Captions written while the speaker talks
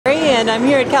and I'm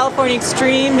here at California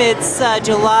Extreme. It's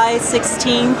July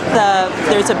 16th.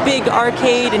 There's a big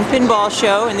arcade and pinball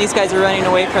show, and these guys are running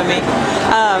away from me.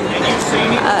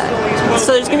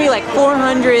 So there's going to be like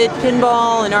 400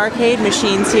 pinball and arcade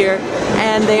machines here,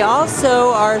 and they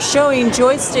also are showing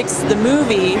Joysticks the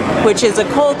Movie, which is a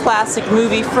cult classic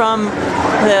movie from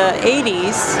the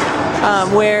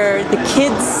 80s, where the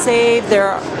kids save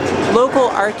their local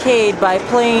arcade by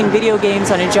playing video games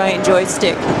on a giant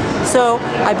joystick. So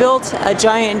I built a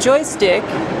giant joystick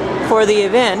for the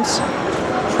event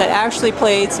that actually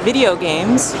plays video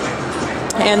games,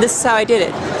 and this is how I did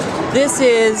it. This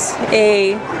is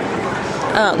a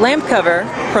lamp cover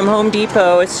from Home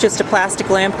Depot. It's just a plastic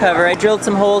lamp cover. I drilled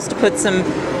some holes to put some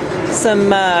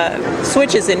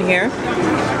switches in here,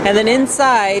 and then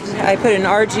inside I put an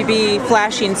RGB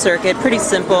flashing circuit, pretty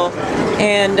simple,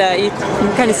 and you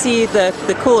can kind of see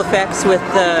the cool effects with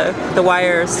the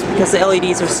wires because the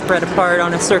LEDs are spread apart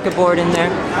on a circuit board in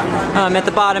there. At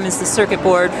the bottom is the circuit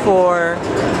board for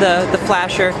the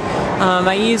flasher.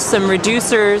 I used some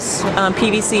reducers,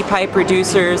 PVC pipe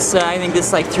reducers. I think this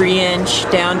is like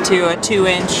 3-inch down to a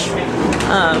 2-inch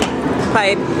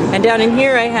pipe, and down in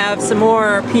here I have some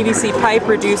more PVC pipe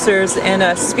reducers and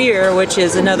a sphere, which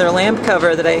is another lamp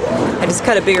cover that I just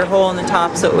cut a bigger hole in the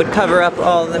top so it would cover up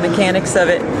all the mechanics of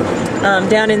it.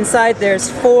 Down inside there's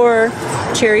 4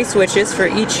 Jeri switches for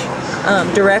each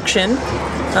direction.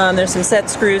 There's some set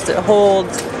screws that hold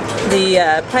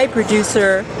the pipe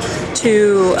reducer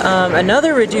to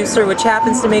another reducer, which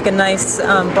happens to make a nice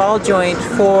ball joint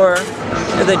for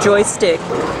the joystick.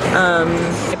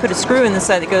 I put a screw in the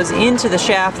side that goes into the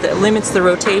shaft that limits the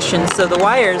rotation, so the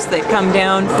wires that come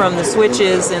down from the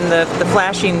switches and the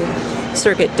flashing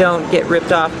circuit don't get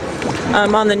ripped off.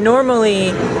 On the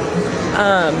normally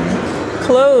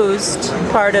closed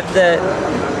part of the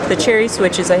Jeri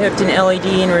switches, I hooked an LED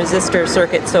and resistor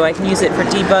circuit so I can use it for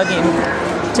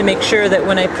debugging to make sure that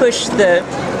when I push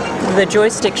the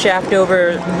joystick shaft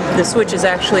over, the switch is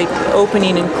actually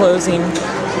opening and closing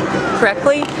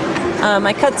correctly.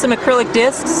 I cut some acrylic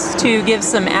discs to give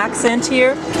some accent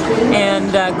here,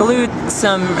 and glued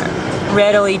some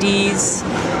red LEDs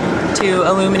to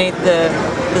illuminate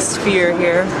the sphere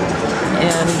here.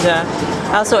 And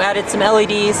I also added some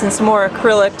LEDs and some more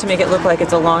acrylic to make it look like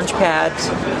it's a launch pad.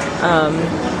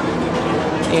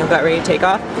 Got ready to take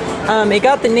off. It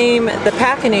got the name the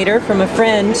Pacinator from a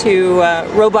friend who,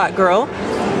 Robot Girl,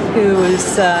 who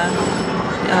was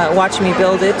watching me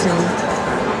build it,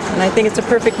 and I think it's a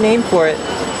perfect name for it.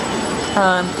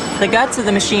 The guts of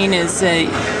the machine is a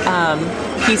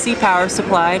PC power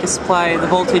supply to supply the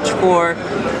voltage for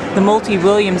the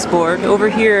multi-Williams board. Over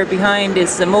here behind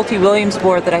is the multi-Williams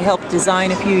board that I helped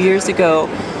design a few years ago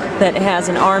that has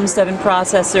an ARM7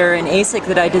 processor, an ASIC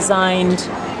that I designed,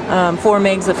 4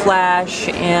 megs of flash,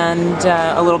 and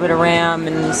a little bit of RAM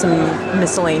and some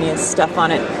miscellaneous stuff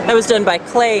on it. That was done by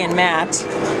Clay and Matt.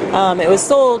 It was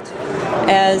sold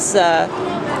as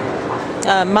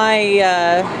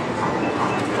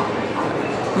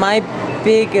My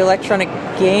Big Electronic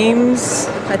Games,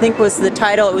 I think was the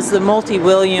title. It was the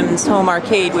Multi-Williams Home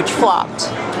Arcade, which flopped.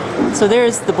 So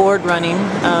there's the board running.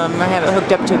 I have it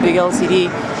hooked up to a big LCD.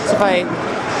 So if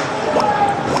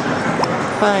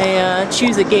I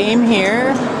choose a game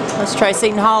here, let's try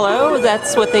Satan Hollow.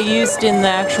 That's what they used in the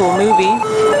actual movie.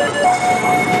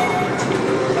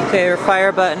 Okay, our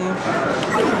fire button.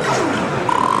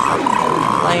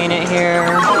 Playing it here.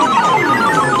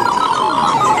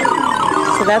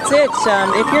 So that's it.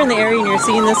 If you're in the area and you're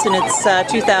seeing this and it's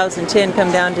 2010,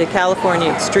 come down to California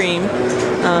Extreme.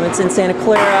 It's in Santa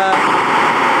Clara.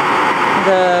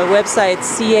 The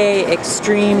website's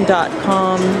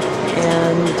caextreme.com,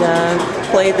 and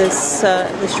play this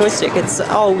joystick. It's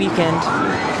all weekend.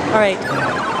 All right.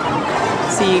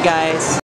 See you guys.